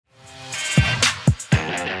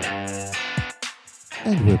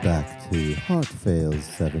And we're back to Heart Fails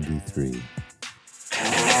 73.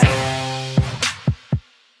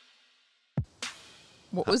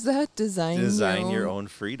 What was that? Design your own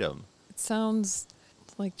freedom. It sounds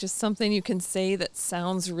like just something you can say that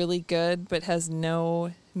sounds really good but has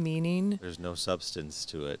no meaning. There's no substance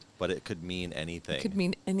to it, but it could mean anything. It could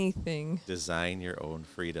mean anything. Design your own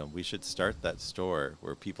freedom. We should start that store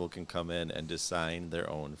where people can come in and design their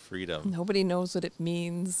own freedom. Nobody knows what it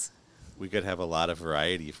means. We could have a lot of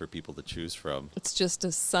variety for people to choose from. It's just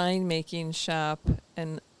a sign-making shop,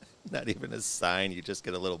 and Not even a sign, you just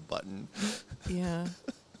get a little button. yeah.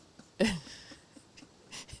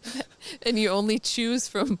 And you only choose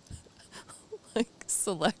from like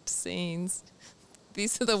select sayings.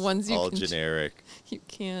 These are the ones you All can generic. you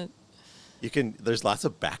can't. There's lots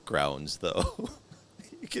of backgrounds though.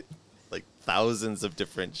 You get like thousands of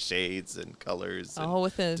different shades and colors and All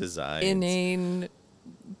with a designs. inane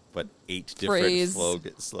But 8 phrase.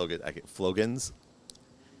 different slogans.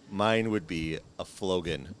 Mine would be a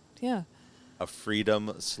flogan. Yeah. A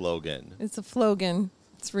freedom slogan. It's a flogan.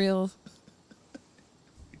 It's real.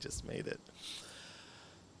 We just made it.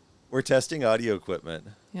 We're testing audio equipment.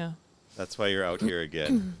 Yeah. That's why you're out here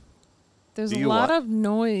again. There's Do a you lot want- of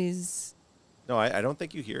noise. No, I don't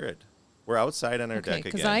think you hear it. We're outside on our Okay, deck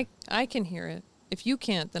because again. I can hear it. If you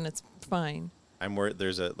can't, then it's fine. I'm worried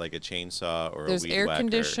there's a chainsaw or There's a weed air whacker.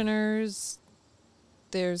 conditioners.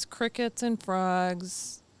 There's crickets and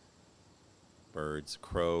frogs. Birds,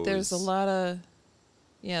 crows. There's a lot of,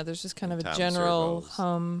 there's just kind of a Tom general servos.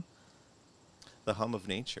 hum. The hum of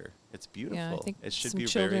nature. It's beautiful. Yeah, I think it should some be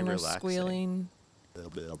children very are relaxing. squealing.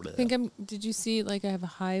 I think did you see, like, I have a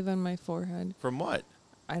hive on my forehead? From what?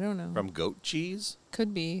 I don't know. From goat cheese?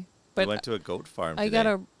 Could be. We But went to a goat farm I today.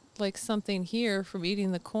 got something here from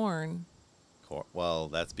eating the corn. Well,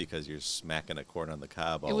 that's because you're smacking a corn on the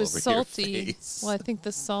cob all It was over salty. your face. Well, I think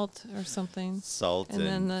the salt or something. Salt and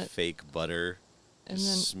then the- fake butter. And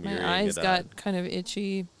just then smearing my eyes it got on. kind of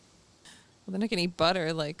itchy. Well, then I can eat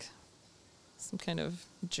butter like some kind of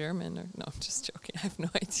German or no, I'm just joking. I have no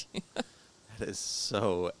idea. That is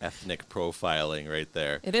so ethnic profiling right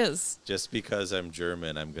there. It is. Just because I'm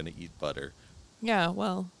German, I'm going to eat butter. Yeah,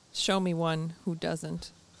 well, show me one who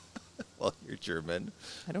doesn't. Well, you're German.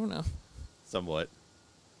 I don't know. Somewhat.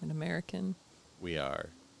 An American. We are.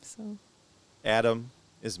 So, Adam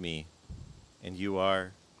is me. And you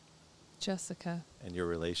are. Jessica. And your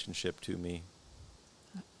relationship to me.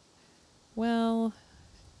 Well,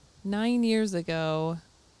 9 years ago.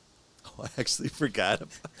 Oh, I actually forgot.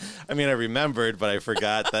 I remembered, but I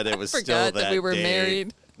forgot that it was still Forgot that that we were day.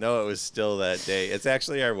 married. No, it was still that day. It's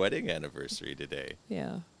actually our wedding anniversary today.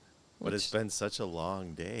 Yeah. But it's been such a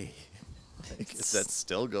long day. Like, is that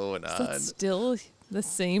still going Is on? that still the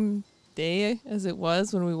same day as it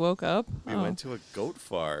was when we woke up? We went to a goat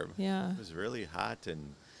farm. Yeah. It was really hot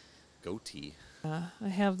and goaty. I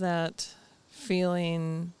have that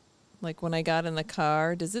feeling like when I got in the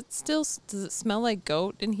car. Does it smell like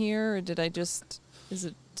goat in here, or is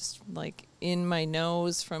it just like in my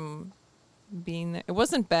nose from being there? It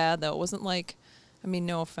wasn't bad though. It wasn't like,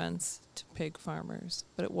 no offense to pig farmers,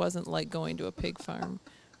 but it wasn't like going to a pig farm.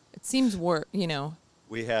 It seems worse,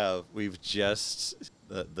 We've just,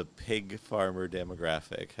 the pig farmer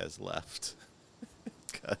demographic has left.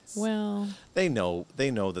 'Cause Well, they know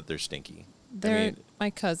that they're stinky. they're my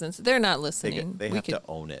cousins. They're not listening. They have to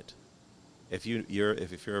own it. If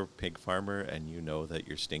you're a pig farmer and you know that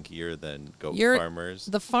you're stinkier than goat farmers,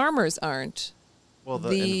 The farmers aren't. well,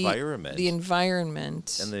 the environment. The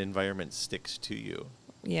environment. And the environment sticks to you.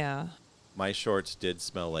 Yeah. My shorts did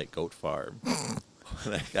smell like goat farm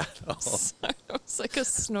when I got home. Sorry, it was like a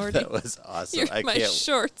snorting. That was awesome. My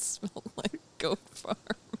shorts smell like goat farm.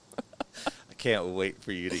 I can't wait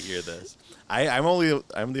for you to hear this. I'm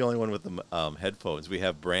the only one with the headphones. We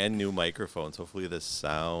have brand new microphones. Hopefully this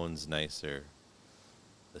sounds nicer.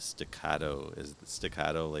 The staccato, is the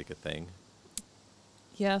staccato like a thing?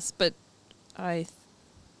 Yes, but I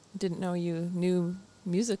didn't know you knew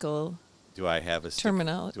musical Do I have a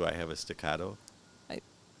terminology. Do I have a staccato?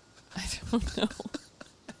 I don't know.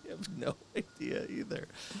 I have no idea either.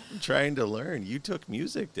 I'm trying to learn. You took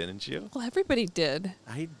music, didn't you? Well, everybody did.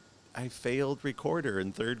 I failed recorder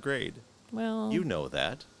in 3rd grade. Well, You know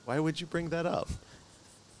that. Why would you bring that up?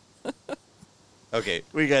 Okay,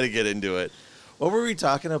 we got to get into it. What were we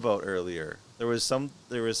talking about earlier? There was some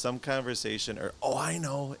conversation, I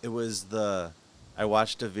know. It was I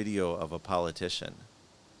watched a video of a politician,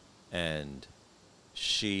 and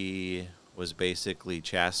she was basically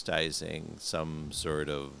chastising some sort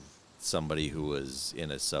of somebody who was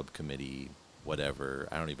in a subcommittee, whatever.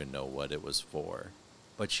 I don't even know what it was for.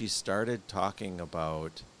 but she started talking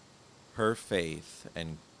about her faith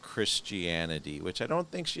and Christianity, which I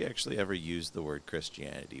don't think she actually ever used the word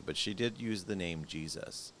Christianity, but she did use the name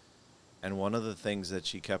Jesus. And one of the things that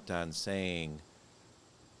she kept on saying,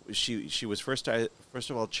 she was first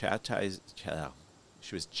of all chastising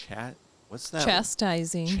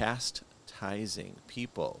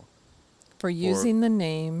people For using the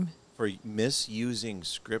name. for misusing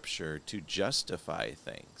scripture to justify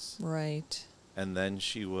things. Right. And then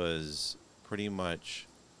she was pretty much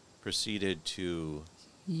proceeded to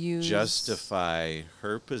Use. justify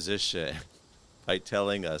her position by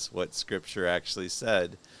telling us what scripture actually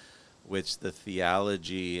said, which the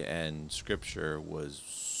theology and scripture was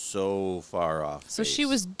so far off So base. she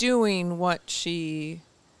was doing what she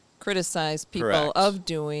criticized people Correct. of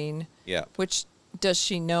doing. Yeah. Which, does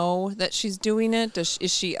she know that she's doing it? Is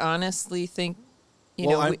she honestly think,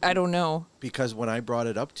 Well, I don't know. Because when I brought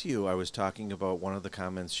it up to you, I was talking about one of the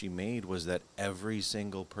comments she made was that every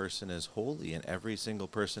single person is holy and every single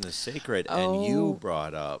person is sacred. And you Oh.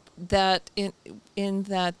 brought up, That in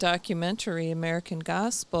that documentary, American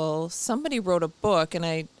Gospel, somebody wrote a book, and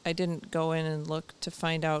I didn't go in and look to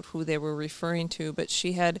find out who they were referring to, but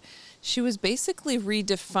she was basically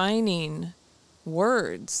redefining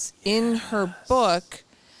words in her book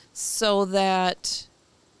so that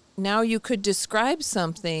now you could describe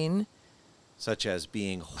something such as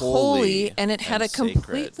being holy and it had a sacred.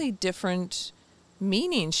 completely different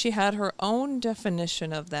meaning. She had her own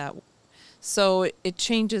definition of that. So it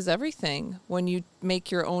changes everything when you make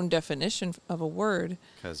your own definition of a word.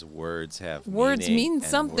 Because words have Words meaning mean and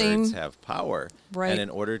something. Words have power. Right. And in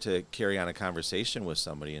order to carry on a conversation with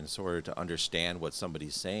somebody, in order to understand what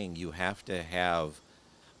somebody's saying, you have to have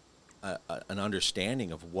an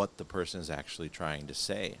understanding of what the person is actually trying to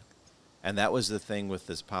say. And that was the thing with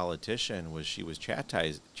this politician, was she was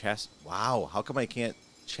wow, how come I can't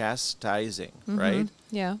chastising, right?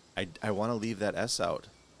 Yeah. I want to leave that S out.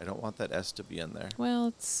 I don't want that S to be in there. Well,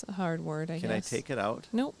 it's a hard word, I guess. Can I take it out?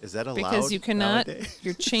 Nope. Is that allowed? Because you cannot. nowadays?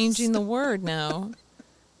 You're changing the word now.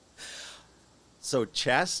 So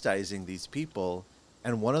chastising these people,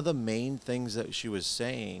 and one of the main things that she was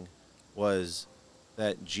saying was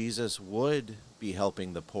that Jesus would be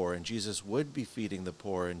helping the poor, and Jesus would be feeding the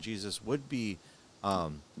poor, and Jesus would be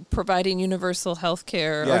Providing universal health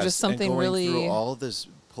care or just something and going really. through all this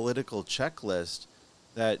political checklist.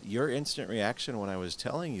 That your instant reaction when I was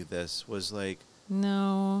telling you this was like,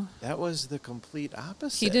 No. that was the complete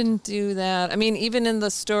opposite. He didn't do that. I mean, even in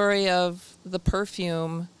the story of the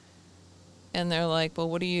perfume, and they're like, well,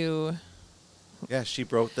 what do you. Yeah, she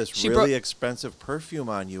brought this She really brought- expensive perfume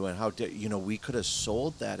on you, and how we could have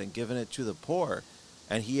sold that and given it to the poor.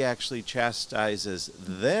 And he actually chastises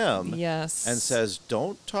them Yes. and says,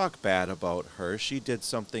 don't talk bad about her. She did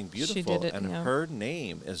something beautiful, did it, and yeah. her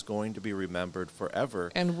name is going to be remembered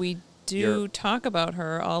forever. And we do You're- talk about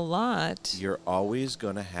her a lot. You're always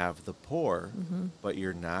going to have the poor, Mm-hmm. but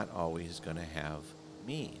you're not always going to have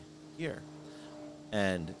me here.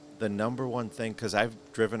 And the number one thing, because I've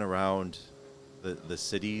driven around the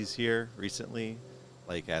cities here recently,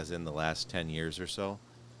 like as in the last 10 years or so.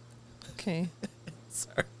 Okay.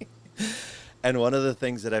 Sorry. And one of the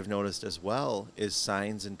things that I've noticed as well is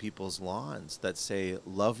signs in people's lawns that say,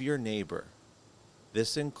 love your neighbor.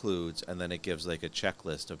 This includes, and then it gives like a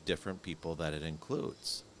checklist of different people that it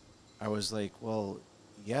includes. I was like, well,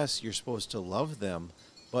 yes, you're supposed to love them,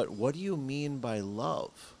 but what do you mean by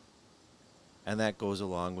love? And that goes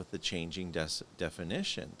along with the changing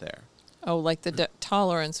definition there. Oh, like the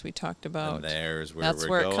tolerance we talked about. And there's where That's we're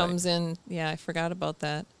where going. it comes in. Yeah, I forgot about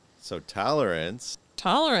that. So tolerance.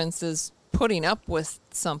 Tolerance is putting up with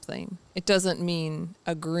something. It doesn't mean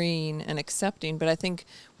agreeing and accepting, but I think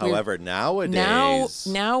However, nowadays.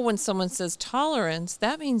 now when someone says tolerance,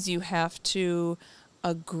 that means you have to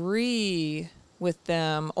agree with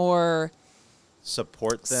them or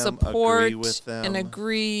support them, support agree with them. and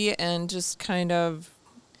agree and just kind of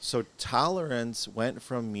So tolerance went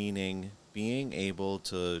from meaning being able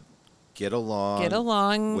to get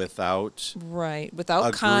along without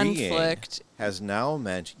without agreeing, conflict. has now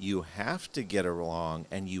meant you have to get along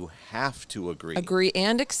and you have to Agree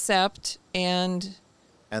and accept and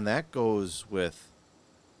that goes with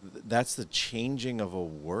that's the changing of a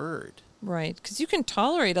word. right, because you can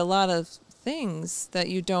tolerate a lot of things that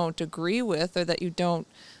you don't agree with or that you don't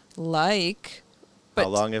like. But How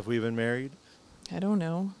long have we been married? I don't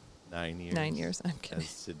know. 9 years. 9 years. I'm kidding.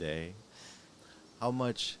 As today. How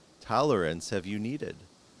much tolerance have you needed?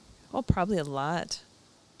 Oh, probably a lot.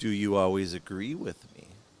 Do you always agree with me?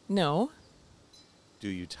 No. Do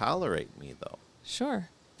you tolerate me, though? Sure.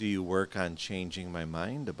 Do you work on changing my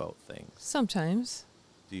mind about things? Sometimes.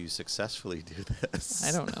 do you successfully do this?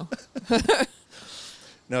 I don't know.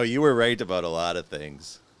 No, you were right about a lot of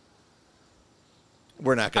things.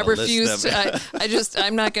 We're not I going to refuse list them.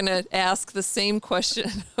 I'm not going to ask the same question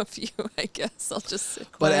of you, I guess. I'll just sit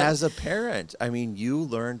But quiet. as a parent, I mean, you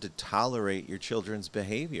learn to tolerate your children's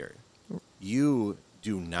behavior. You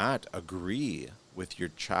do not agree with your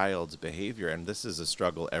child's behavior. And this is a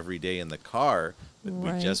struggle every day in the car. But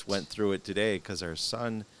we just Right. went through it today because our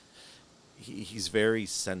son, he's very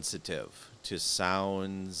sensitive to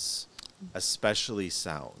sounds, especially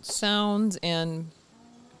sounds. Sounds and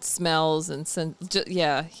smells and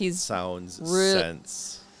he's Sounds, Re-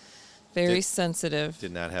 sense. very did- sensitive.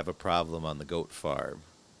 Did not have a problem on the goat farm.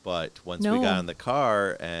 But once we No. got in the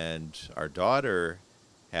car and our daughter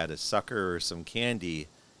had a sucker or some candy,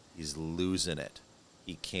 he's losing it.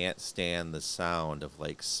 He can't stand the sound of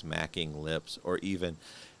like smacking lips, or even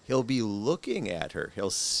he'll be looking at her. He'll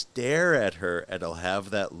stare at her and he'll have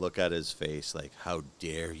that look at his face like, how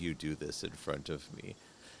dare you do this in front of me?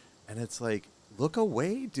 And it's like, look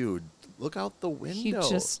away, dude. Look out the window.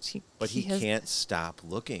 But he can't stop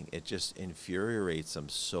looking. It just infuriates him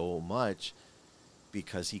so much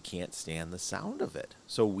because he can't stand the sound of it.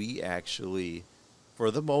 So we actually, for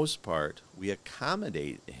the most part, we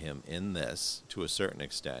accommodate him in this to a certain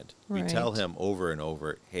extent. We tell Right. him over and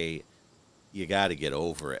over, hey, you got to get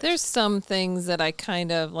over it. There's some things that I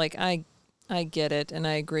kind of like. I get it, and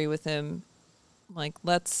I agree with him. Like,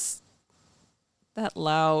 let's that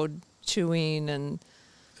loud chewing and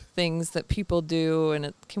things that people do,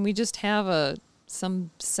 and can we just have some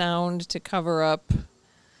sound to cover up?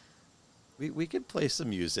 We could play some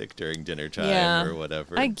music during dinner time Yeah, or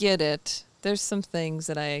whatever. I get it. There's some things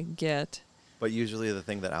that I get. But usually the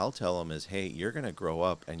thing that I'll tell him is, hey, you're going to grow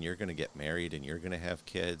up and you're going to get married and you're going to have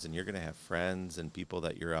kids and you're going to have friends and people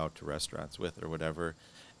that you're out to restaurants with or whatever.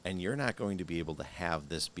 And you're not going to be able to have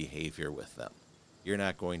this behavior with them. You're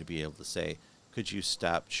not going to be able to say, could you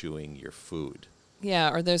stop chewing your food?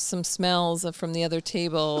 Yeah, or there's some smells from the other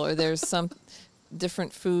table, or there's some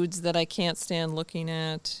different foods that I can't stand looking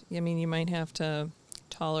at. I mean, you might have to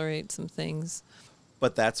tolerate some things.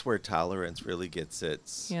 But that's where tolerance really gets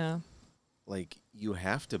its, Yeah. like, you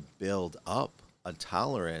have to build up a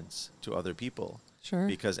tolerance to other people. Sure.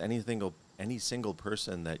 Because any single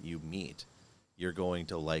person that you meet, you're going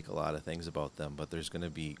to like a lot of things about them, but there's going to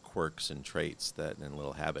be quirks and traits and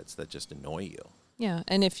little habits that just annoy you. Yeah,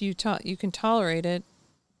 and if you you can tolerate it.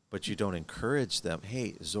 But you don't encourage them.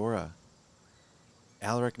 Hey, Zora,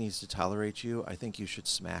 Alaric needs to tolerate you. I think you should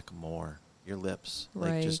smack more your lips.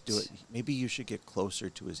 Like, just do Right. it. Maybe you should get closer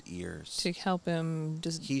to his ears. To help him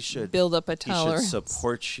just He should build up a He should tolerance.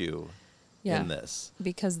 support you Yeah. in this.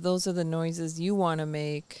 Because those are the noises you want to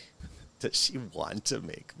make. Does she want to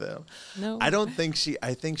make them? No. I don't think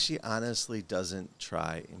I think she honestly doesn't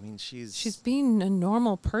try. I mean, she's being a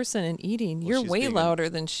normal person and eating. Well, You're she's way being louder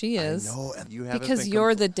than she is. I know, and you haven't Because been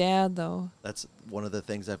you're the dad, though. That's one of the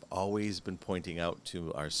things I've always been pointing out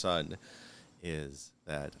to our son is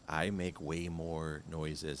that I make way more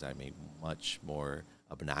noises. I make much more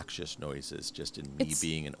obnoxious noises just in me It's-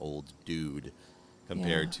 being an old dude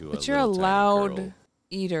compared Yeah. to a But you're a little tiny loud girl.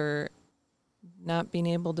 eater, not being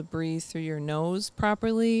able to breathe through your nose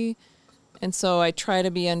properly. And so I try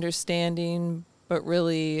to be understanding, but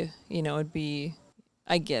really,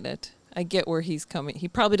 I get it. I get where he's coming. He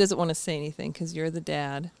probably doesn't want to say anything because you're the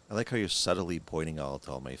dad. I like how you're subtly pointing out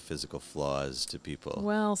all my physical flaws to people.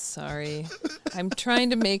 Well, sorry. I'm trying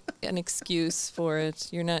to make an excuse for it.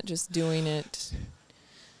 You're not just doing it.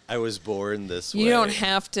 I was born this way. You don't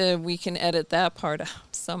have to. We can edit that part out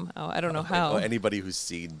somehow. I don't know how. Well, anybody who's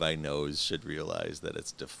seen my nose should realize that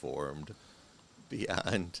it's deformed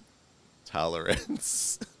beyond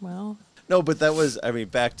tolerance. Well, No, but that was, I mean,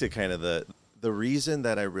 back to kind of the reason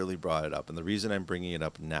that I really brought it up, and the reason I'm bringing it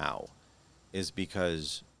up now is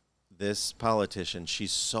because this politician,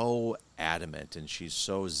 she's so adamant and she's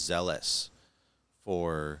so zealous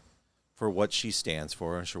for what she stands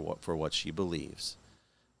for and for what she believes.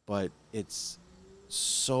 But it's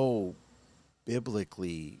so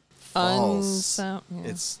biblically false. Unsound, yeah.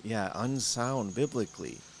 It's unsound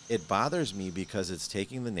biblically. It bothers me because it's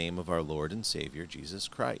taking the name of our Lord and Savior Jesus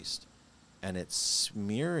Christ and it's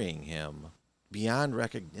smearing him beyond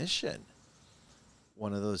recognition.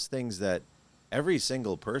 One of those things that every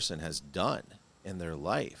single person has done in their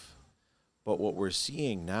life. But what we're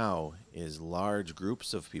seeing now is large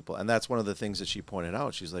groups of people. And that's one of the things that she pointed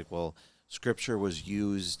out. She's like, well, Scripture was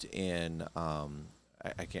used in,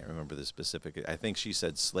 I can't remember the specific, I think she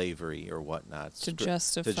said slavery or whatnot. To To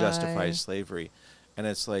justify slavery. And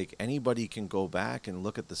it's like anybody can go back and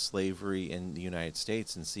look at the slavery in the United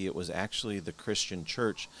States and see it was actually the Christian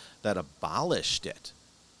church that abolished it.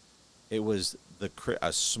 It was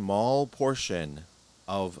a small portion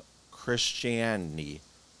of Christianity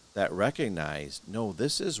that recognized, no,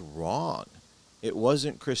 this is wrong. It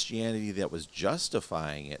wasn't Christianity that was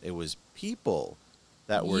justifying it. It was people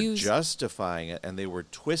that were justifying it, and they were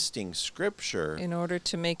twisting Scripture in order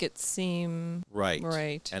to make it seem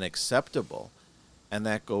right and acceptable. And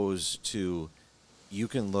that goes to, you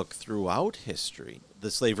can look throughout history. The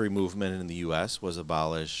slavery movement in the U.S. was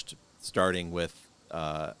abolished, starting with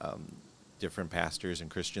different pastors and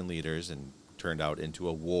Christian leaders, and turned out into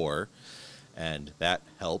a war, and that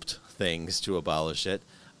helped things to abolish it.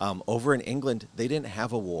 Over in England, they didn't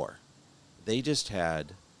have a war. They just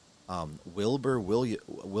had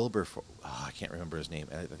Wilberforce. I can't remember his name.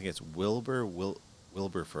 I think it's Wilberforce.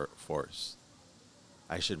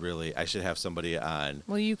 I should have somebody on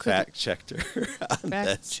fact checker on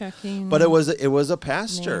this. Checking. But it was a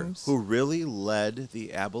pastor names. who really led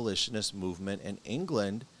the abolitionist movement in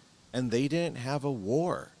England, and they didn't have a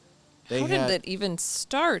war. How did that even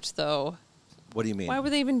start, though? What do you mean? Why were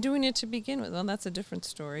they even doing it to begin with? Well, that's a different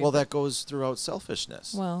story. Well, that goes throughout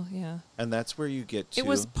selfishness. Well, yeah. And that's where you get to... It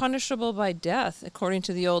was punishable by death, according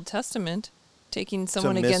to the Old Testament, taking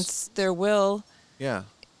someone against their will. Yeah.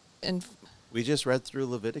 And we just read through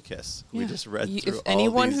Leviticus. Yeah. We just read through all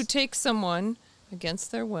anyone these... who takes someone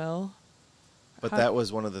against their will... But that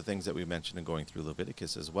was one of the things that we mentioned in going through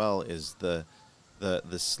Leviticus as well, is the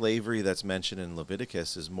slavery that's mentioned in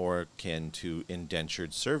Leviticus is more akin to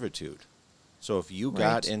indentured servitude. So if you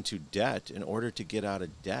got into debt, in order to get out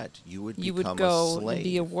of debt, you would become a slave. And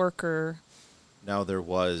be a worker. Now, there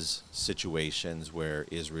was situations where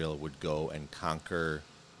Israel would go and conquer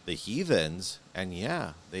the heathens, and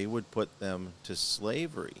they would put them to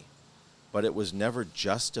slavery. But it was never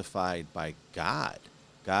justified by God.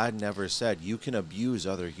 God never said, you can abuse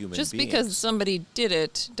other human beings. Just because somebody did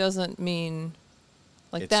it doesn't mean...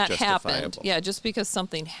 Like, it's that happened. justifiable. Yeah, just because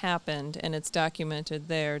something happened and it's documented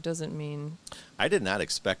there doesn't mean... I did not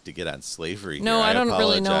expect to get on slavery No, here. I don't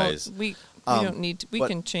apologize. really know. We don't need to... We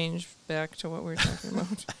can change back to what we were talking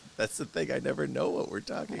about. That's the thing. I never know what we're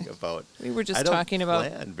talking about. We were just talking about... I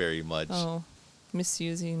don't plan very much. Oh,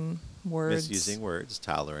 misusing words. Misusing words,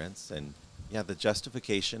 tolerance, and, the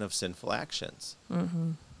justification of sinful actions.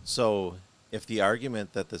 Mm-hmm. So if the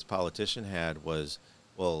argument that this politician had was,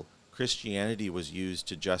 well... Christianity was used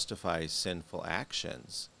to justify sinful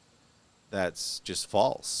actions, that's just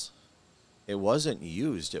false. It wasn't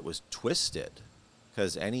used, it was twisted,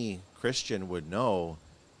 because any Christian would know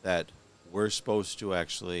that we're supposed to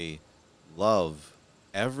actually love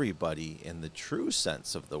everybody in the true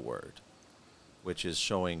sense of the word, which is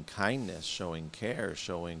showing kindness, showing care,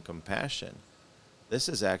 showing compassion. This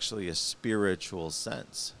is actually a spiritual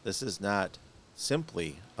sense. This is not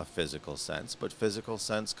simply a physical sense, but physical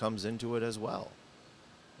sense comes into it as well.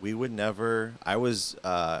 We would never...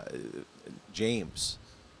 James,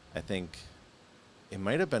 I think it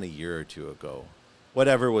might have been a year or two ago,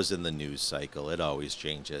 whatever was in the news cycle, it always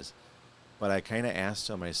changes. But I kind of asked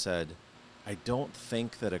him, I said, I don't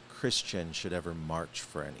think that a Christian should ever march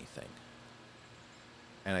for anything.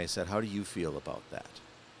 And I said, how do you feel about that?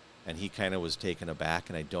 And he kind of was taken aback,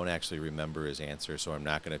 and I don't actually remember his answer, so I'm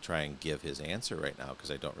not going to try and give his answer right now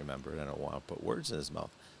because I don't remember it. I don't want to put words in his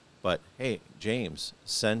mouth. But, hey, James,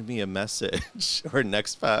 send me a message, or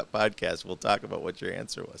next podcast we'll talk about what your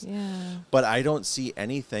answer was. Yeah. But I don't see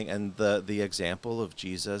anything, and the example of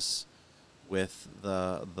Jesus with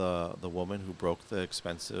the woman who broke the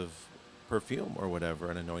expensive perfume or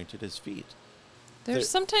whatever and anointed his feet. There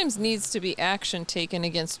sometimes needs to be action taken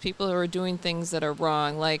against people who are doing things that are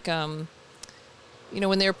wrong. Like, when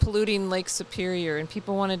they're polluting Lake Superior and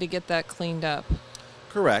people wanted to get that cleaned up.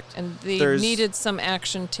 Correct. And they needed some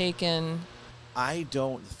action taken. I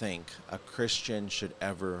don't think a Christian should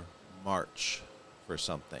ever march for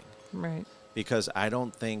something. Right. Because I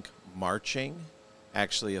don't think marching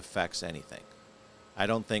actually affects anything. I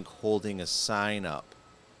don't think holding a sign up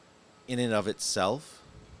in and of itself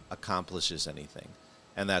accomplishes anything.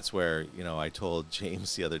 And that's where, I told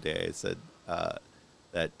James the other day, I said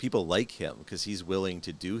that people like him because he's willing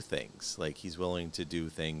to do things. Like, he's willing to do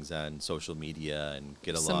things on social media and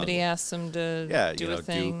get along. Somebody asks him to do a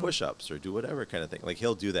thing. Do push-ups or do whatever kind of thing. Like,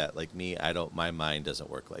 he'll do that. Like me, my mind doesn't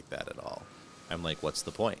work like that at all. I'm like, what's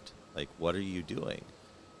the point? Like, what are you doing?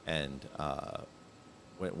 And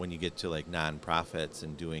when you get to like nonprofits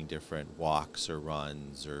and doing different walks or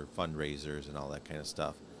runs or fundraisers and all that kind of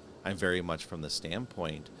stuff, I'm very much from the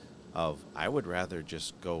standpoint of I would rather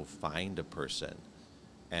just go find a person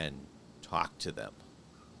and talk to them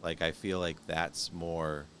Like, I feel like that's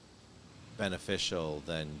more beneficial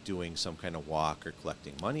than doing some kind of walk or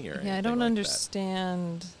collecting money or anything Yeah, I don't like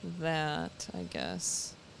understand that, I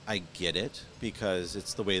guess. that. I get it because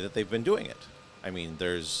it's the way that they've been doing it. I mean,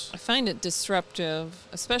 there's... I find it disruptive,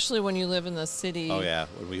 especially when you live in the city. Oh, yeah,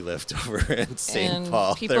 when we lived over in St. And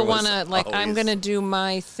Paul, people want to, like, I'm always- going to do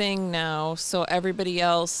my thing now, so everybody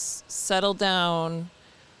else settle down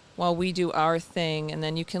while we do our thing. And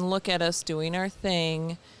then you can look at us doing our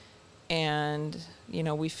thing, and, you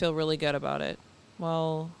know, we feel really good about it.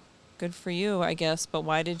 Well, good for you, I guess, but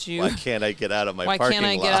why did you... Why can't I get out of my why parking can't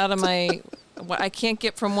I lot? get out of my... I can't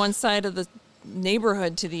get from one side of the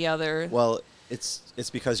neighborhood to the other. Well, it's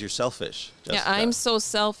because you're selfish, Yeah, Jessica. I'm so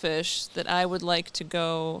selfish that I would like to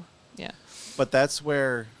go... Yeah. But that's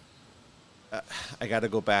where I got to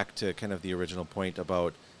go back to kind of the original point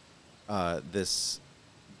about this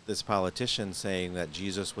politician saying that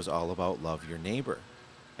Jesus was all about love your neighbor,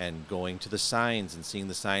 and going to the signs and seeing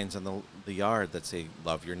the signs on the yard that say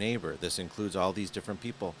love your neighbor. This includes all these different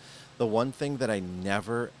people. The one thing that I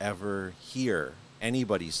never ever hear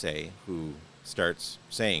anybody say who starts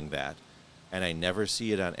saying that, and I never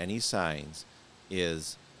see it on any signs,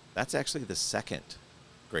 is that's actually the second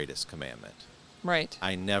greatest commandment. Right.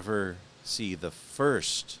 I never see the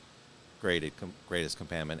first greatest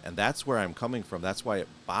commandment, and that's where I'm coming from. That's why it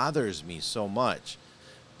bothers me so much,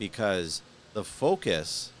 because the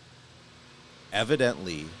focus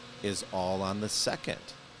evidently is all on the second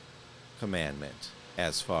commandment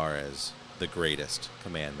as far as the greatest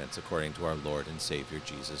commandments according to our Lord and Savior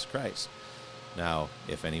Jesus Christ. Now,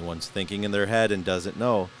 if anyone's thinking in their head and doesn't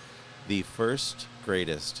know, the first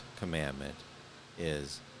greatest commandment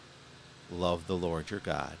is love the Lord your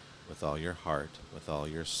God with all your heart, with all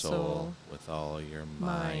your soul, with all your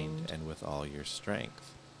mind, and with all your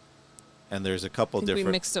strength. And there's a couple I think different...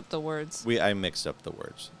 we mixed up the words. I mixed up the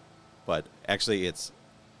words. But actually it's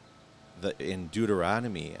in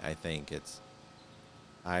Deuteronomy, I think it's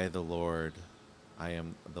I am the Lord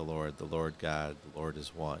God, the Lord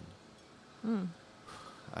is one.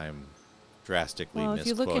 I'm drastically Well, if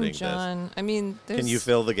you misquoting look in John, I mean, this. there's... Can you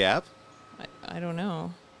fill the gap? I don't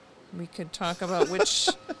know. We could talk about which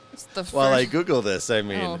is the first... While I Google this, I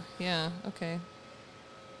mean... Oh, yeah, okay.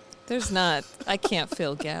 There's not... I can't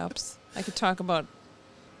fill gaps. I could talk about...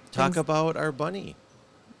 Talk things- about our bunny.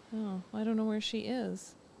 Oh, I don't know where she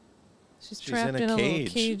is. She's She's trapped in a in a little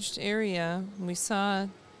cage. caged area. We saw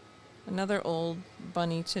another old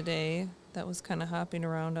bunny today that was kind of hopping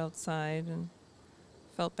around outside, and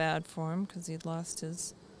felt bad for him because he'd lost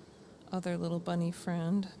his other little bunny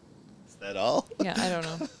friend. Is that all? Yeah, I don't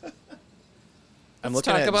know. I'm Let's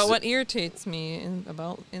looking talk at about what irritates me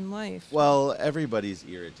in life. Well, everybody's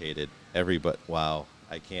irritated. Wow,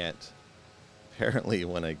 I can't. Apparently,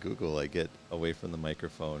 when I Google, I get away from the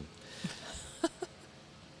microphone.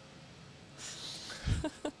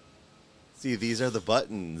 See, these are the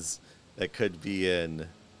buttons that could be in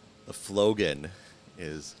the slogan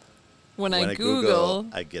is when I Google, Google,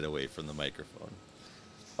 I get away from the microphone.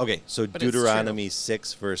 Okay, so But it's Deuteronomy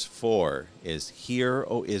 6, verse 4 is, Hear,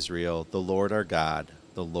 O Israel, the Lord our God,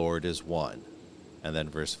 the Lord is one. And then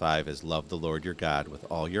verse 5 is, Love the Lord your God with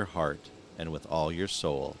all your heart and with all your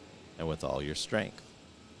soul and with all your strength.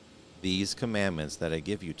 These commandments that I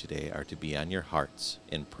give you today are to be on your hearts.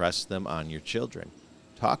 Impress them on your children.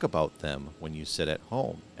 Talk about them when you sit at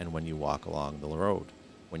home and when you walk along the road,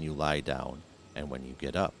 when you lie down and when you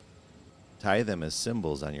get up. Tie them as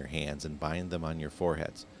symbols on your hands and bind them on your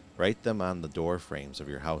foreheads. Write them on the door frames of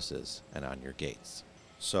your houses and on your gates.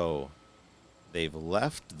 So they've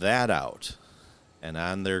left that out, and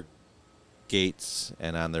on their gates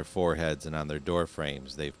and on their foreheads and on their door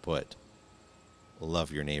frames they've put,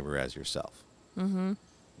 love your neighbor as yourself. Mm-hmm.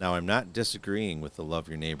 Now, I'm not disagreeing with the love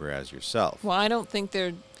your neighbor as yourself. Well, I don't think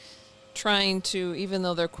they're trying to, even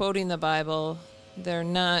though they're quoting the Bible, they're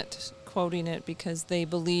not quoting it because they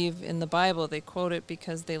believe in the Bible. They quote it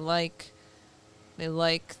because they like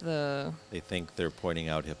the... They think they're pointing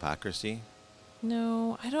out hypocrisy.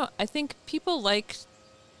 No, I don't. I think people like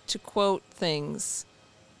to quote things.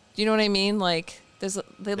 Do you know what I mean? Like,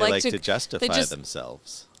 they like to justify just-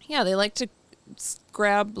 themselves. Yeah, they like to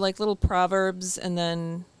grab like little proverbs and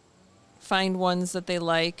then find ones that they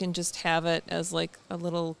like and just have it as like a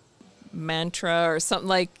little mantra or something,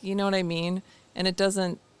 like, you know what I mean? And it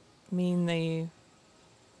doesn't mean they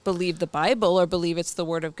believe the Bible or believe it's the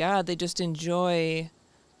Word of God. They just enjoy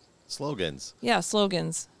Slogans.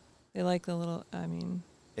 slogans. They like the little, I mean,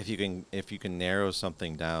 If you can narrow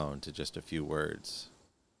something down to just a few words,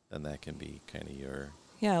 then that can be kind of your...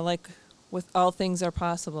 like with all things are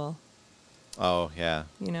possible, Oh, yeah.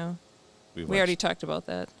 you know? We We already talked about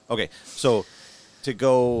that. Okay, so to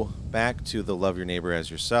go back to the love your neighbor as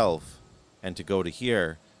yourself and to go to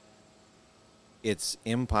here, it's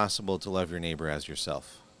impossible to love your neighbor as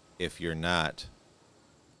yourself if you're not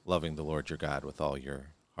loving the Lord your God with all your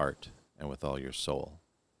heart and with all your soul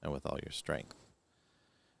and with all your strength.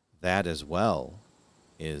 That as well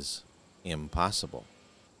is impossible.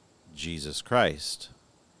 Jesus Christ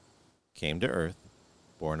came to earth,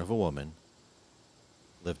 born of a woman,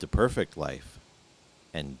 lived a perfect life,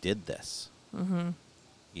 and did this. Mm-hmm.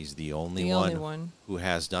 He's the only The one only one. who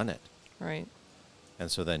has done it. Right.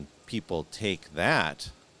 And so then people take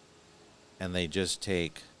that and they just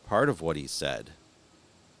take part of what he said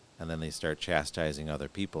and then they start chastising other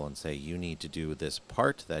people and say, you need to do this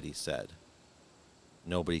part that he said.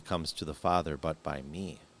 Nobody comes to the Father but by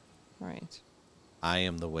me. Right. I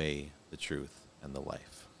am the way, the truth, and the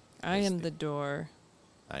life. I am the door.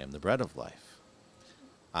 I am the bread of life.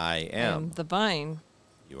 I I am. am the vine.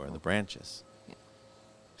 You are the branches. Yeah.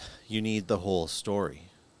 You need the whole story.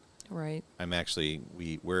 Right. I'm actually,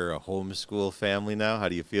 we're a homeschool family now. How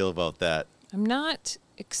do you feel about that? I'm not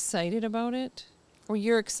excited about it. Or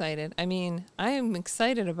you're excited. I mean, I am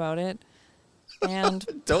excited about it. And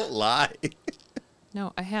Don't lie.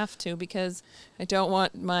 no, I have to because I don't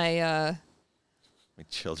want my My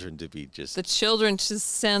children to be just the children to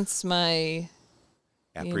sense my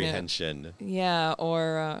apprehension. yeah,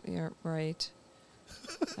 or you're right.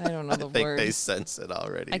 I don't know the I think words. they sense it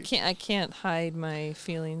already. I can't hide my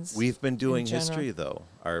feelings. We've been doing general. history though.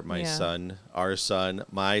 My Yeah. son, our son,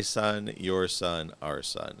 my son, your son, our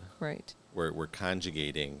son. Right. We're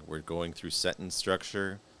conjugating. We're going through sentence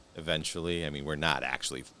structure. Eventually, I mean, we're not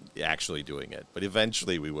actually doing it, but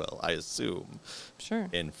eventually we will. I assume Sure.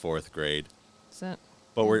 in 4th grade. Is that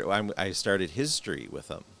But I started history with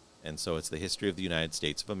him, and so it's the history of the United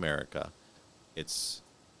States of America. It's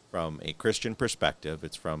from a Christian perspective.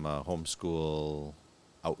 It's from a homeschool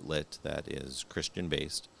outlet that is Christian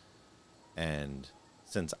based. And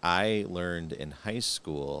since I learned in high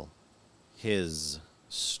school his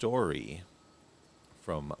story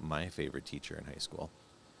from my favorite teacher in high school,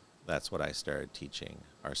 that's what I started teaching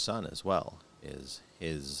our son as well, is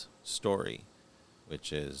his story,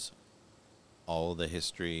 which is all the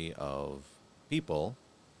history of people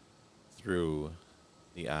through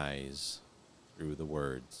the eyes, through the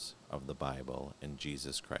words of the Bible and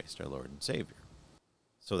Jesus Christ, our Lord and Savior.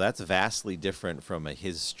 So that's vastly different from a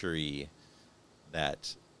history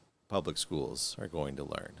that public schools are going to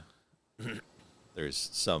learn. There's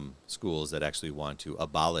some schools that actually want to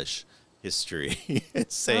abolish history,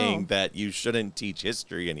 saying that you shouldn't teach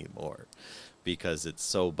history anymore because it's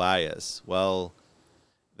so biased. Well,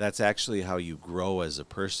 that's actually how you grow as a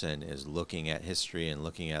person, is looking at history and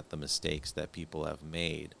looking at the mistakes that people have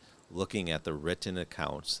made, looking at the written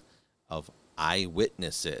accounts of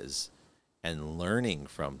eyewitnesses and learning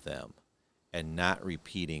from them and not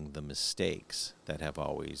repeating the mistakes that have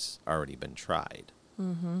already been tried.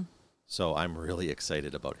 Mm-hmm. So I'm really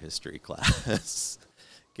excited about history class.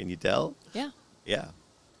 Can you tell? Yeah. Yeah.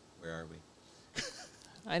 Where are we?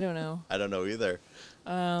 I don't know. I don't know either.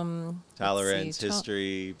 Let's Tolerance, see,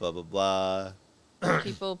 history, blah, blah, blah.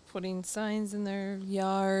 people putting signs in their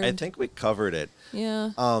yard. I think we covered it.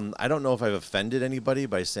 Yeah. I don't know if I've offended anybody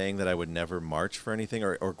by saying that I would never march for anything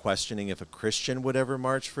or questioning if a Christian would ever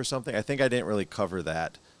march for something. I think I didn't really cover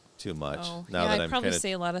that too much. Oh, now yeah, that I I'm probably kinda,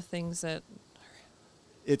 say a lot of things that.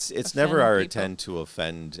 it's offend never our people. intent to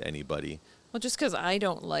offend anybody. Well, just because I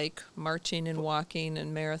don't like marching and walking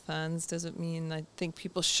and marathons doesn't mean I think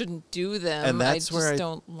people shouldn't do them. And that's I where just I-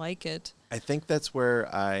 don't like it. I think that's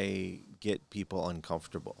where I get people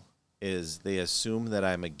uncomfortable, is they assume that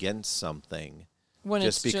I'm against something When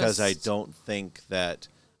just it's because I just- don't think that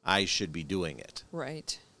I should be doing it.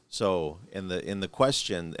 Right. So in the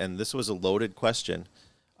question, and this was a loaded question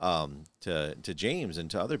to James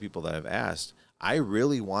and to other people that I've asked, I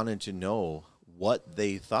really wanted to know what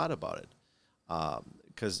they thought about it,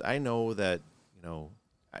 because I know that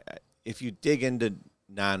if you dig into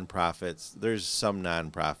nonprofits, there's some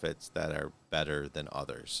nonprofits that are better than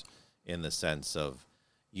others in the sense of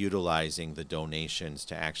utilizing the donations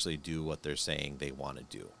to actually do what they're saying they want to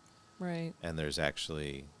do. Right. And there's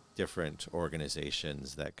actually different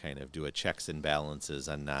organizations that kind of do a checks and balances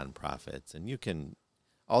on nonprofits, and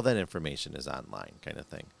all that information is online kind of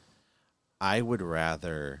thing. I would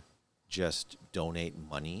rather just donate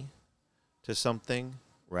money to something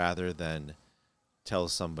rather than tell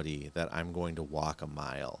somebody that I'm going to walk a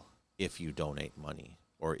mile if you donate money,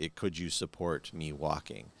 or could you support me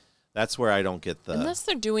walking? That's where I don't get the... Unless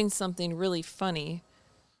they're doing something really funny,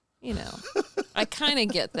 I kind of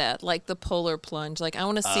get that, like the polar plunge. Like I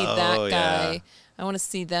want to see Oh, that guy. yeah. I want to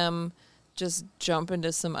see them just jump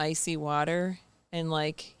into some icy water, and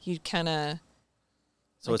like you kind of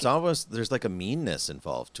So it's almost, there's like a meanness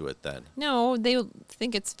involved to it then. no, they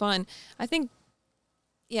think it's fun. I think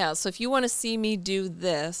yeah. So if you want to see me do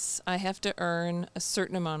this, I have to earn a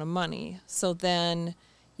certain amount of money. So then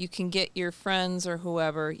you can get your friends or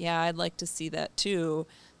whoever. Yeah, I'd like to see that too.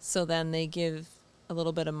 So then they give a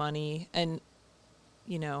little bit of money, and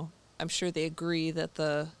I'm sure they agree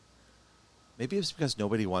that Maybe it's because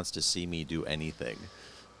nobody wants to see me do anything.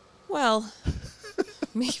 well,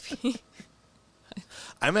 maybe.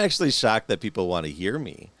 I'm actually shocked that people want to hear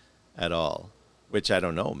me at all, which I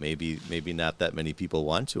don't know. Maybe not that many people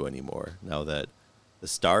want to anymore now that the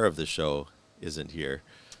star of the show isn't here.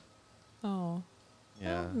 Oh,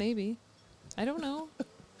 Yeah. well, maybe. I don't know.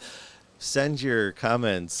 Send your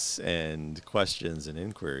comments and questions and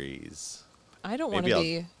inquiries. I don't want Maybe to I'll-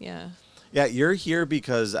 be. Yeah, Yeah, you're here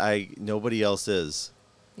because nobody else is.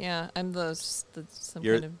 yeah. I'm some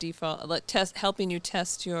You're- kind of default, like helping you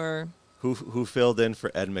test your. Who filled in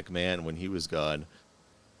for Ed McMahon when he was gone?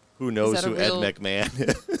 Who knows that a who real- Ed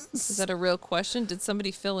McMahon is? Is that a real question? Did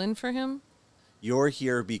somebody fill in for him? You're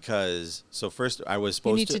here because, so first I was You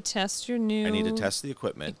supposed need to test your new. I need to test the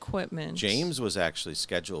equipment. equipment. James was actually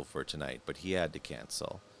scheduled for tonight, but he had to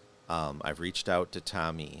cancel. I've reached out to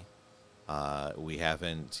Tommy. We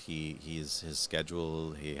haven't. His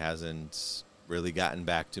schedule. He hasn't really gotten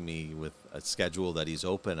back to me with a schedule that he's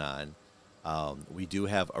open on. We do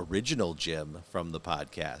have original Jim from the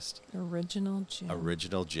podcast. Original Jim.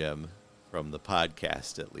 Original Jim from the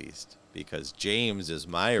podcast, at least, because James is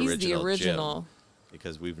my He's original. the original. Jim,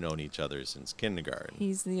 because we've known each other since kindergarten.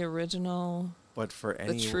 He's the original. But for The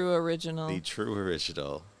any true original. the true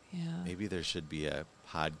original. Yeah. Maybe there should be a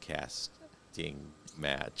podcasting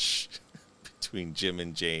match between Jim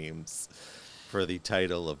and James for the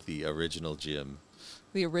title of the original Jim.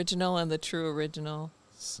 The original and the true original.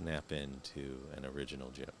 Snap into an original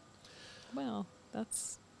Jim. Well,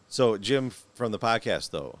 that's. So Jim from the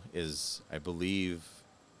podcast, though, is, I believe,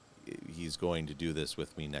 he's going to do this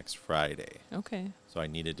with me next Friday. Okay. So I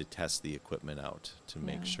needed to test the equipment out to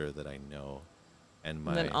make Yeah. sure that I know. And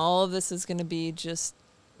And then all of this is going to be just.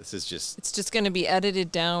 this is just It's just going to be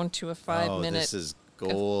edited down to a 5-minute. This is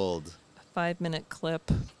gold. 5-minute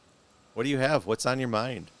clip. What do you have? What's on your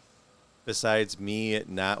mind? Besides me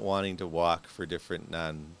not wanting to walk for different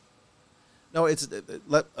No, it's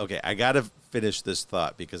okay, I got to finish this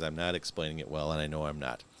thought because I'm not explaining it well, and I know I'm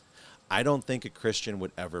not. I don't think a Christian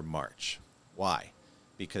would ever march. Why?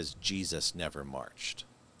 Because Jesus never marched.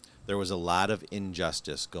 There was a lot of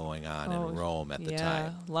injustice going on in Rome at the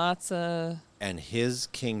time. Lots of. And his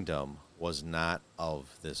kingdom was not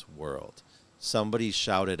of this world. Somebody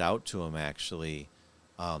shouted out to him, actually,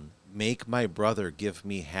 make my brother give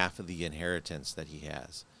me half of the inheritance that he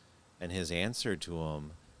has. And his answer to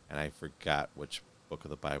him, and I forgot which book of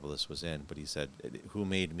the Bible this was in, but he said, who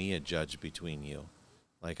made me a judge between you?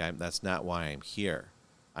 Like, that's not why I'm here.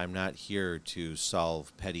 I'm not here to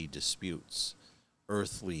solve petty disputes,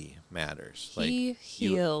 earthly matters. He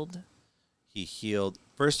healed. He healed.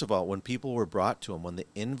 First of all, when people were brought to him, when the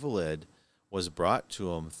invalid was brought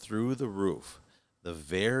to him through the roof, the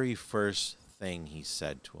very first thing he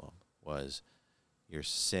said to him was, your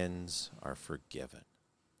sins are forgiven.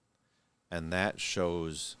 And that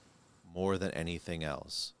shows more than anything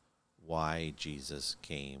else why Jesus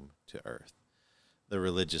came to earth. The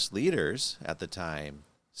religious leaders at the time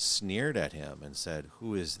sneered at him and said,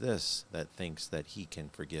 who is this that thinks that he can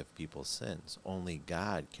forgive people's sins? Only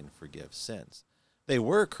God can forgive sins. They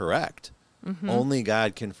were correct. Mm-hmm. Only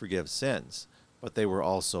God can forgive sins. But they were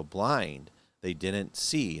also blind. They didn't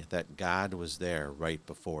see that God was there right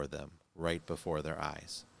before them, right before their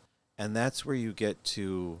eyes. And that's where you get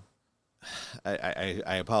to,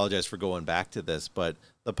 I apologize for going back to this, but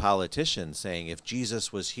the politician saying if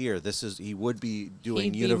Jesus was here, he would be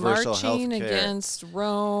doing universal health care. He'd be marching against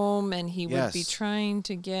Rome, and he would be Yes. trying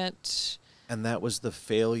to get. And that was the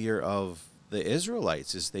failure of the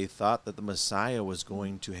Israelites, is they thought that the Messiah was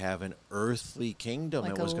going to have an earthly kingdom.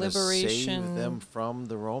 Like It a was going to save liberation. them from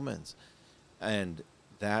the Romans. And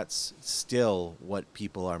that's still what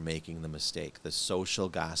people are making the mistake. The social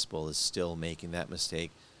gospel is still making that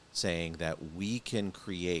mistake, saying that we can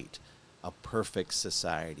create a perfect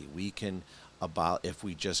society. We can, if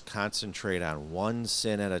we just concentrate on one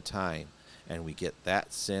sin at a time and we get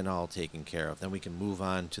that sin all taken care of, then we can move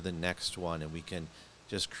on to the next one and we can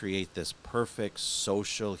just create this perfect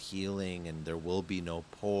social healing, and there will be no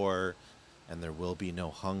poor and there will be no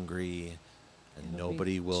hungry. and It'll be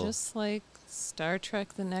nobody will. Just like Star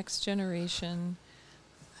Trek: The Next Generation.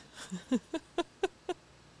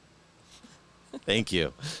 Thank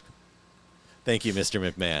you. Thank you, Mr.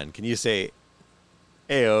 McMahon. Can you say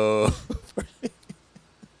 "Ayo"?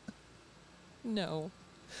 No.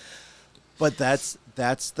 But that's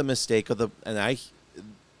the mistake of the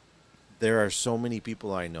there are so many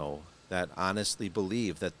people I know that honestly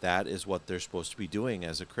believe that that is what they're supposed to be doing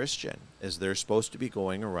as a Christian, is they're supposed to be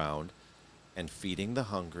going around and feeding the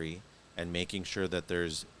hungry and making sure that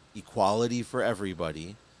there's equality for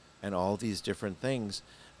everybody and all these different things,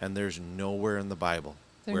 and there's nowhere in the Bible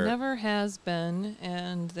There where never has been,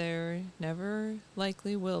 and there never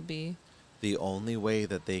likely will be. the only way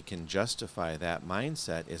that they can justify that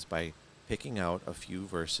mindset is by picking out a few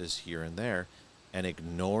verses here and there and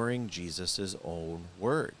ignoring Jesus' own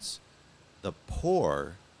words. The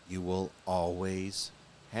poor you will always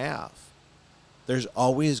have. There's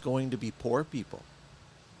always going to be poor people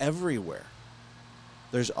everywhere.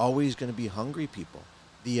 There's always going to be hungry people.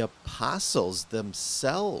 The apostles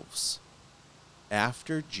themselves,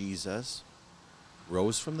 after Jesus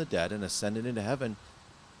rose from the dead and ascended into heaven,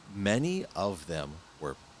 many of them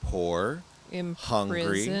were poor,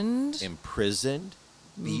 hungry, imprisoned,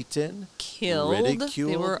 beaten, killed.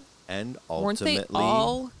 ridiculed, They were, and weren't they ultimately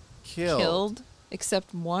all killed.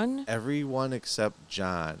 except one? Everyone except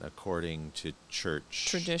John, according to church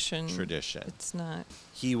Tradition. Tradition. It's not.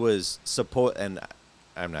 He was supposed, and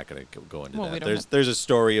I'm not going to go into Well, we that. don't have- There's a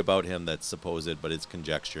story about him that's supposed, but it's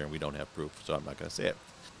conjecture, and we don't have proof, so I'm not going to say it.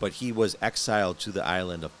 But he was exiled to the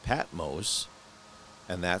island of Patmos,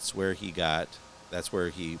 and that's where he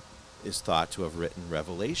is thought to have written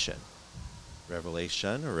Revelation.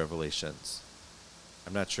 Revelation or Revelations?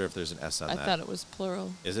 I'm not sure if there's an S on I that. thought it was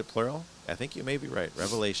plural. Is it plural? I think you may be right.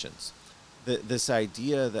 Revelations. This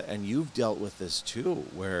idea that, and you've dealt with this too,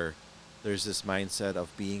 where there's this mindset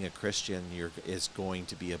of being a Christian is going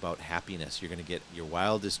to be about happiness. You're going to get your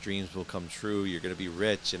wildest dreams will come true. You're going to be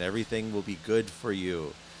rich and everything will be good for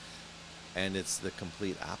you. And it's the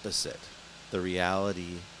complete opposite. The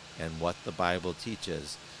reality and what the Bible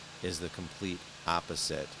teaches is the complete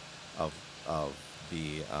opposite of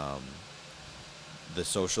the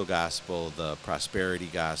social gospel, the prosperity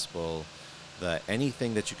gospel,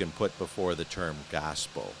 anything that you can put before the term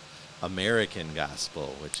gospel. American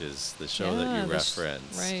Gospel, which is the show that you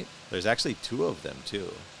reference. Right. There's actually two of them too.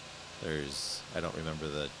 I don't remember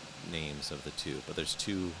the names of the two, but there's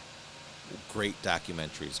two great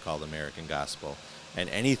documentaries called American Gospel. And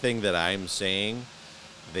anything that I'm saying,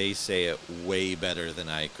 they say it way better than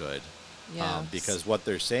I could. Yeah. Because what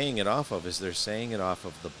they're saying it off of is they're saying it off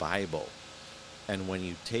of the Bible. And when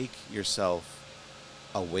you take yourself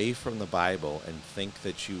away from the Bible and think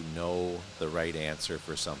that you know the right answer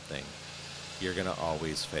for something, you're going to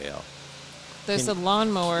always fail. There's a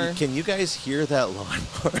lawnmower. Can you guys hear that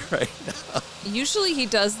lawnmower right now? Usually he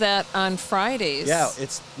does that on Fridays. Yeah,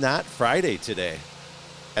 it's not Friday today.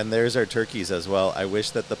 And there's our turkeys as well. I wish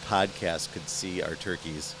that the podcast could see our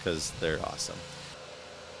turkeys because they're awesome.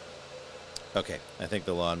 Okay, I think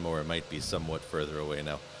the lawnmower might be somewhat further away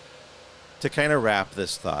now. To kind of wrap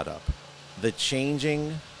this thought up, the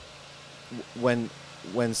changing, when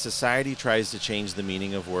society tries to change the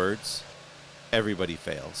meaning of words, everybody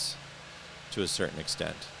fails to a certain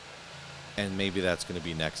extent. And maybe that's going to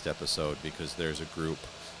be next episode because there's a group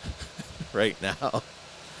right now.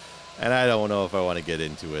 And I don't know if I want to get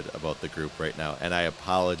into it about the group right now. And I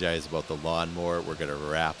apologize about the lawnmower. We're going to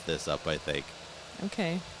wrap this up, I think.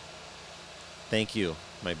 Okay. Thank you,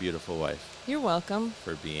 my beautiful wife, You're welcome.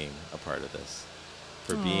 for being a part of this,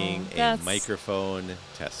 for Aw, being a that's- microphone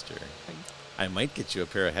tester. I might get you a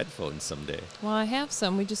pair of headphones someday. Well, I have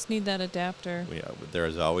some. We just need that adapter. There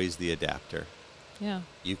is always the adapter. Yeah.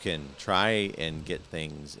 You can try and get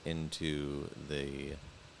things into the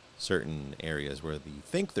certain areas where you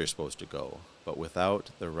think they're supposed to go, but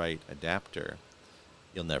without the right adapter,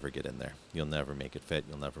 you'll never get in there. You'll never make it fit.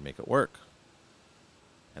 You'll never make it work.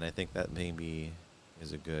 And I think that maybe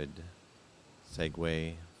is a good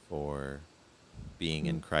segue for being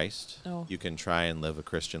in Christ. Oh. You can try and live a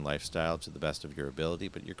Christian lifestyle to the best of your ability,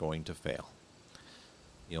 but you're going to fail.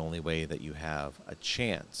 The only way that you have a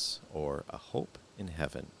chance or a hope in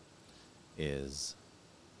heaven is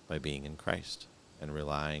by being in Christ and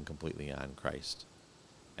relying completely on Christ.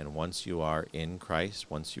 And once you are in Christ,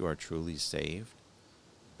 once you are truly saved,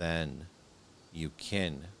 then you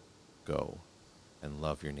can go and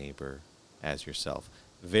love your neighbor as yourself.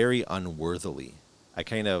 Very unworthily.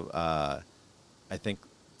 I think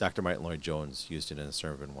Dr. Martin Lloyd-Jones used it in a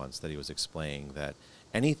sermon once that he was explaining that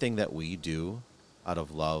anything that we do out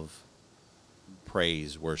of love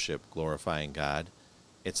praise, worship, glorifying God.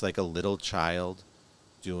 It's like a little child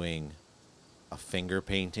doing a finger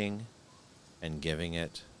painting and giving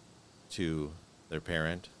it to their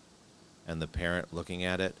parent, and the parent looking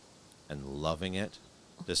at it and loving it,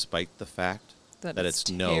 despite the fact that it's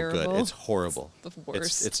no good. terrible. It's horrible. It's the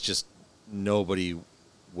worst. It's just nobody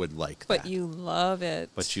would like But that. you love it.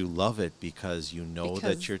 But you love it because you know that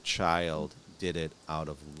Because your child did it out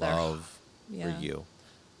of They're- love yeah. for you.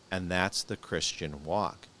 And that's the Christian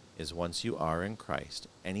walk, is once you are in Christ,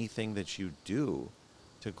 anything that you do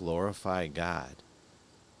to glorify God,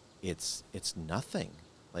 it's nothing.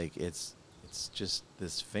 Like it's just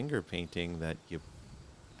this finger painting that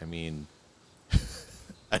I mean,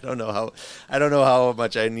 I don't know how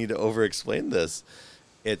much I need to over explain this.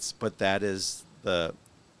 But that's the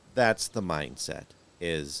mindset,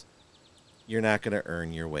 is you're not going to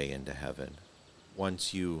earn your way into heaven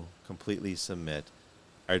once you completely submit.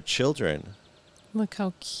 Our children Look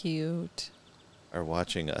how cute. are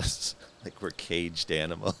watching us like we're caged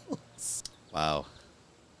animals. Wow.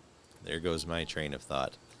 There goes my train of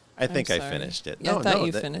thought. I think I sorry. finished it. Yeah, I thought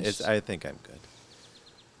you finished. I think I'm good.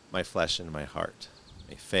 My flesh and my heart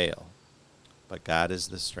may fail, but God is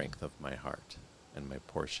the strength of my heart and my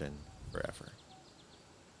portion forever.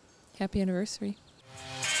 Happy anniversary.